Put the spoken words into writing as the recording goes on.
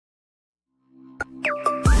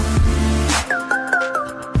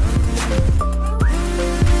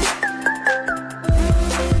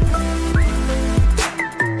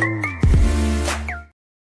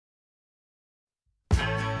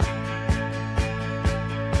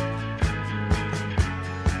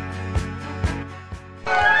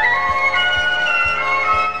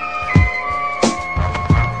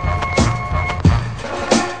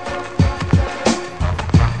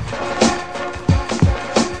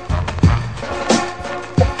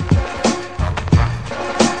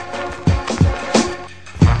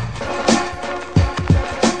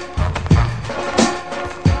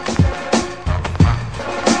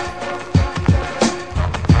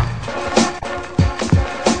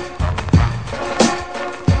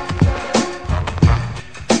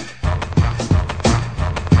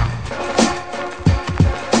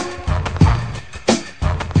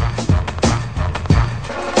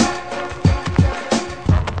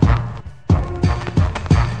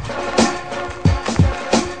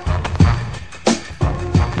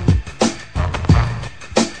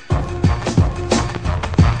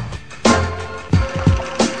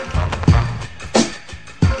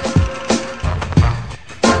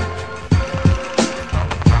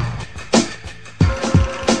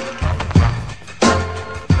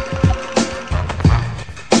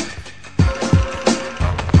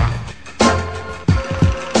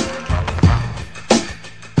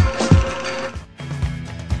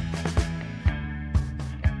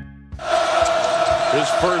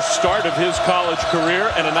first start of his college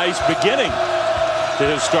career and a nice beginning to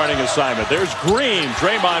his starting assignment. There's Green,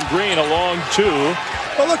 Draymond Green along two.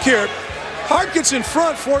 Well, look here. Hart gets in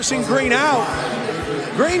front, forcing Green out.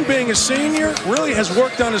 Green, being a senior, really has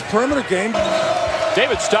worked on his perimeter game.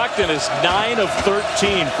 David Stockton is 9 of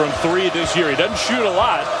 13 from 3 this year. He doesn't shoot a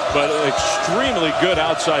lot, but an extremely good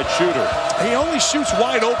outside shooter. He only shoots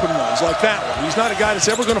wide open ones like that one. He's not a guy that's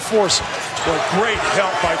ever going to force it. But great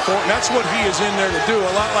help by Thornton. That's what he is in there to do.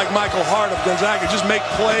 A lot like Michael Hart of Gonzaga. Just make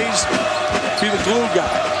plays, be the glue guy.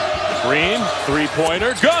 Green,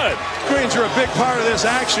 three-pointer, good. Greens are a big part of this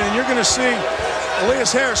action, and you're going to see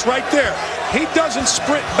Elias Harris right there. He doesn't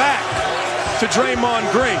sprint back to Draymond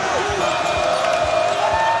Green.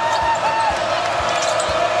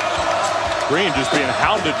 Green just being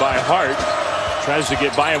hounded by Hart. Tries to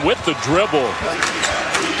get by him with the dribble.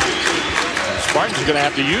 Spartans are going to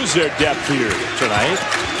have to use their depth here tonight.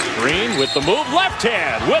 Green with the move, left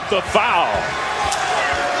hand with the foul.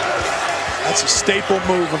 That's a staple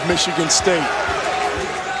move of Michigan State.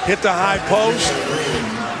 Hit the high post.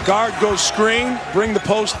 Guard goes screen. Bring the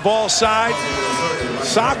post ball side.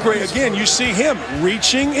 Sacre, again, you see him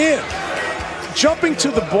reaching in. Jumping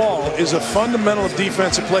to the ball is a fundamental of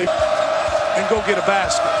defensive play. And go get a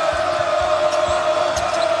basket.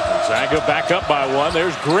 Gonzaga back up by one.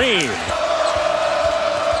 There's Green.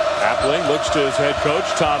 Appling looks to his head coach,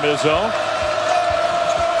 Tom Izzo.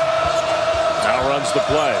 Now runs the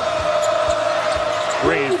play.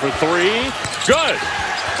 Green for three. Good.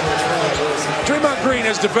 Draymond Green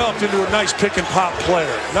has developed into a nice pick and pop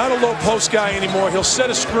player. Not a low post guy anymore. He'll set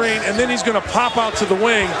a screen and then he's going to pop out to the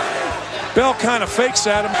wing. Bell kind of fakes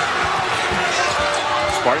at him.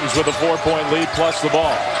 Spartans with a 4-point lead plus the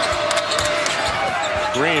ball.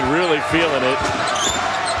 Green really feeling it.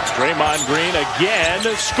 Draymond Green again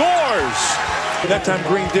scores. That time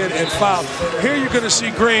Green did and fouled. Here you're going to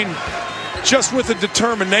see Green just with a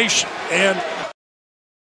determination. And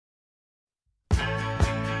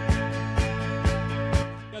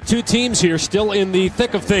two teams here still in the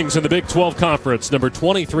thick of things in the Big 12 Conference. Number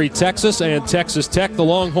 23, Texas, and Texas Tech. The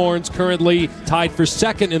Longhorns currently tied for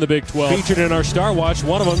second in the Big 12. Featured in our Star Watch,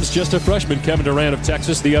 one of them is just a freshman, Kevin Durant of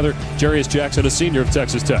Texas. The other, Jarius Jackson, a senior of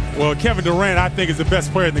Texas Tech. Well, Kevin Durant, I think, is the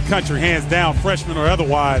best player in the country, hands down, freshman or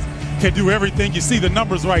otherwise. Can do everything. You see the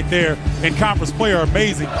numbers right there, and conference play are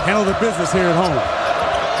amazing. Handle the business here at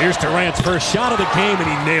home. Here's Durant's first shot of the game,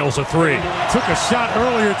 and he nails a three. Took a shot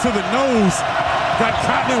earlier to the nose. Got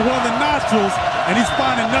cotton in one of the nostrils, and he's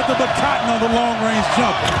finding nothing but cotton on the long-range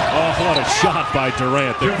jumper. Oh, what a shot by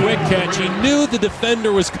Durant. The quick catch. He knew the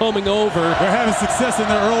defender was coming over. They're having success in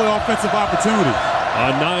their early offensive opportunity.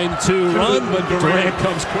 A 9-2 run, but Durant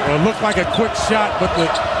comes quick. Well, it looked like a quick shot, but the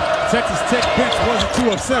Texas Tech bench wasn't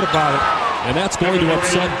too upset about it. And that's going to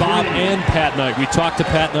upset Bob and Pat Knight. We talked to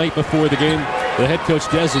Pat Knight before the game. The head coach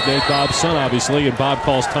designate Bob's son, obviously, and Bob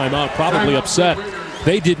calls timeout, probably upset.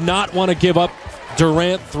 They did not want to give up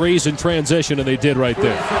Durant threes in transition, and they did right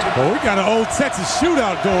there. Well, we got an old Texas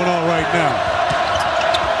shootout going on right now.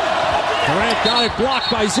 Durant got it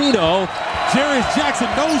blocked by Zeno. Jarius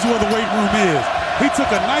Jackson knows where the weight room is. He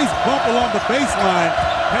took a nice bump along the baseline,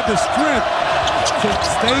 had the strength to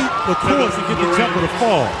stay the course and get the jumper to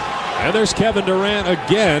fall. And there's Kevin Durant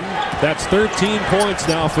again. That's 13 points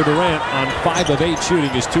now for Durant on 5 of 8 shooting.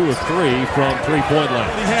 Is 2 of 3 from three-point line.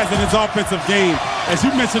 He has in his offensive game, as you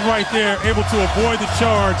mentioned right there, able to avoid the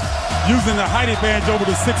charge, using the height advantage over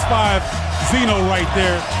the 6'5" Zeno right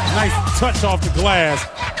there. Nice touch off the glass.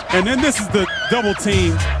 And then this is the double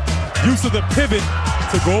team. Use of the pivot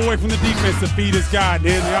to go away from the defense to feed his guy, and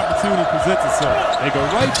then the opportunity presents itself. They go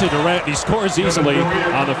right to Durant. He scores easily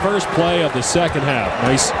on the first play of the second half.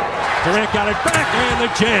 Nice. Durant got it back and the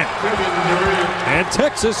jam. And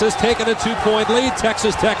Texas has taken a 2-point lead.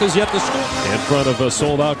 Texas Tech has yet to score. In front of a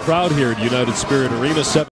sold-out crowd here at United Spirit Arena.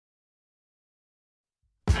 Of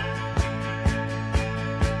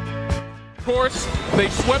course, they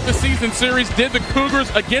swept the season series, did the Cougars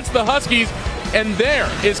against the Huskies. And there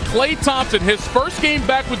is Klay Thompson, his first game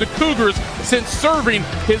back with the Cougars since serving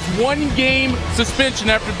his 1-game suspension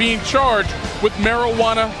after being charged with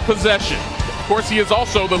marijuana possession. Of course, he is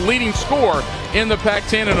also the leading scorer in the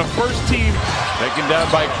Pac-10 and a first team. Taken down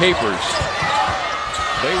by Capers.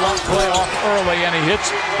 They want Klay off early, and he hits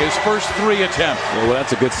his first 3 attempt. Well,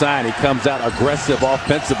 that's a good sign. He comes out aggressive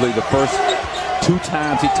offensively the first 2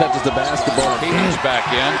 times he touches the basketball. He's back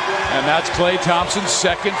in, and that's Klay Thompson's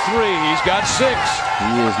second 3. He's got 6.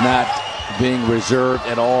 He is not being reserved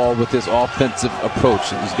at all with this offensive approach.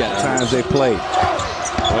 He's got times they played.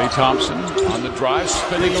 Klay Thompson on the drive,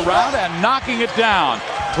 spinning around and knocking it down.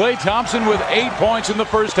 Klay Thompson with 8 points in the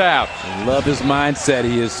first half. I love his mindset.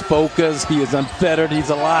 He is focused. He is unfettered. He's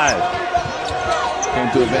alive. Came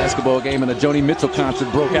to a basketball game and a Joni Mitchell concert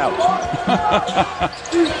broke out.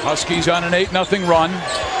 Huskies on an 8-0 run.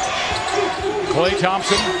 Klay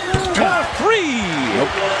Thompson. Three. Nope.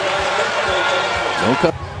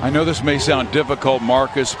 I know this may sound difficult,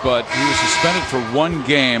 Marcus, but he was suspended for 1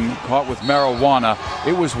 game, caught with marijuana.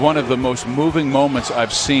 It was one of the most moving moments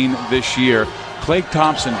I've seen this year. Klay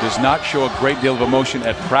Thompson does not show a great deal of emotion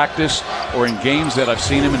at practice or in games that I've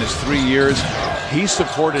seen him in his 3 years. He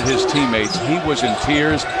supported his teammates. He was in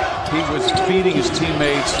tears. He was feeding his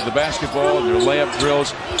teammates the basketball and their layup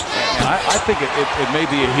drills. And I think it may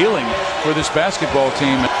be a healing for this basketball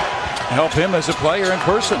team. Help him as a player in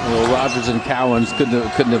person. Well, Rodgers and Cowens couldn't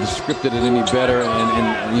have scripted it any better,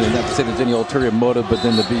 and you know, not to say there's any ulterior motive, but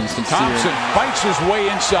then to be sincere. Thompson fights his way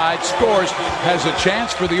inside, scores, has a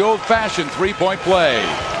chance for the old-fashioned three-point play.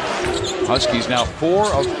 Huskies now 4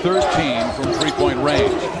 of 13 from three-point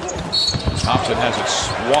range. Thompson has it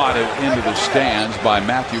swatted into the stands by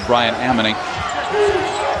Matthew Bryant Ammoney.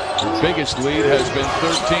 The biggest lead has been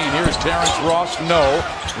 13. Here's Terrence Ross. No.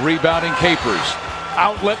 Rebounding Capers.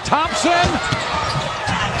 Outlet Thompson.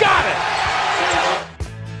 Got it.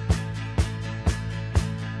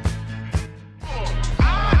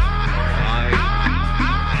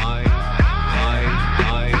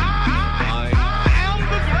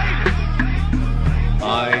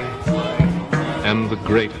 I am the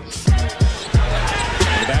greatest.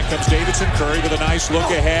 Back comes Davidson. Curry with a nice look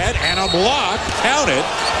ahead and a block. Count it.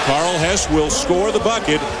 Carl Hess will score the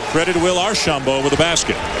bucket. Credit to Will Archambault with the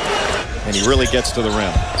basket. And he really gets to the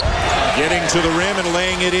rim. Getting to the rim and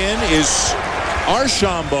laying it in is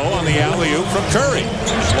Archambault on the alley-oop from Curry.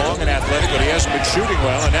 He's long and athletic, but he hasn't been shooting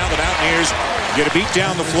well. And now the Mountaineers get a beat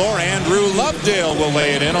down the floor. Andrew Lovedale will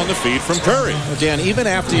lay it in on the feed from Curry. Dan, even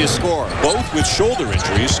after you score, Both with shoulder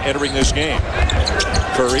injuries entering this game.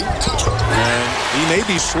 Curry, and he may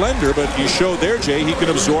be slender, but he showed there, Jay, he can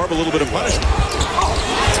absorb a little bit of punishment.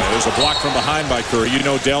 There's a block from behind by Curry. You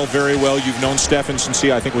know Dell very well. You've known Stephen since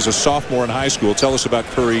he, I think, was a sophomore in high school. Tell us about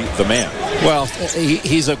Curry, the man. well,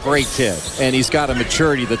 he's a great kid, and he's got a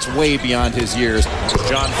maturity that's way beyond his years.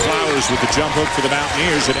 John Flowers with the jump hook for the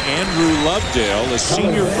Mountaineers, and Andrew Lovedale, a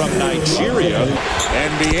senior from Nigeria.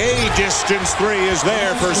 NBA distance three is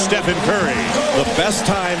there for Stephen Curry. The best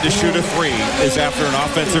time to shoot a three is after an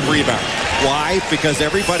offensive rebound. Why? Because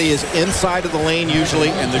everybody is inside of the lane usually,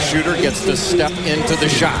 and the shooter gets to step into the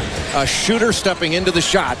shot. A shooter stepping into the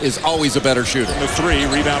shot is always a better shooter. The three,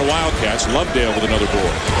 rebound Wildcats. Lovedale with another board.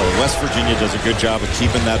 Well, West Virginia does a good job of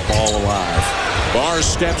keeping that ball alive. Barr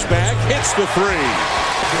steps back, hits the three.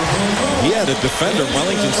 He had a defender,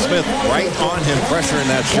 Wellington Smith, right on him pressuring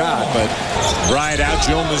that shot, but Bryant out,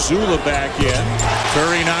 Joe Mazzulla back in.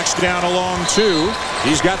 Curry knocks down a long two.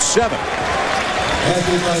 He's got 7. And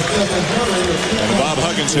Bob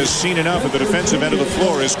Huggins has seen enough at the defensive end of the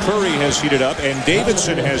floor as Curry has heated up and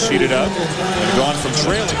Davidson has heated up and gone from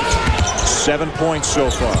trailing. 7 points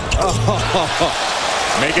so far.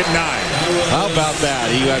 Make it 9. How about that?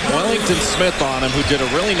 He had Wellington Smith on him, who did a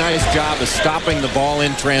really nice job of stopping the ball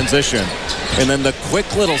in transition. And then the quick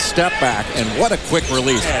little step back, and what a quick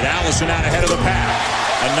release. And Allison out ahead of the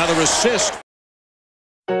pack. Another assist.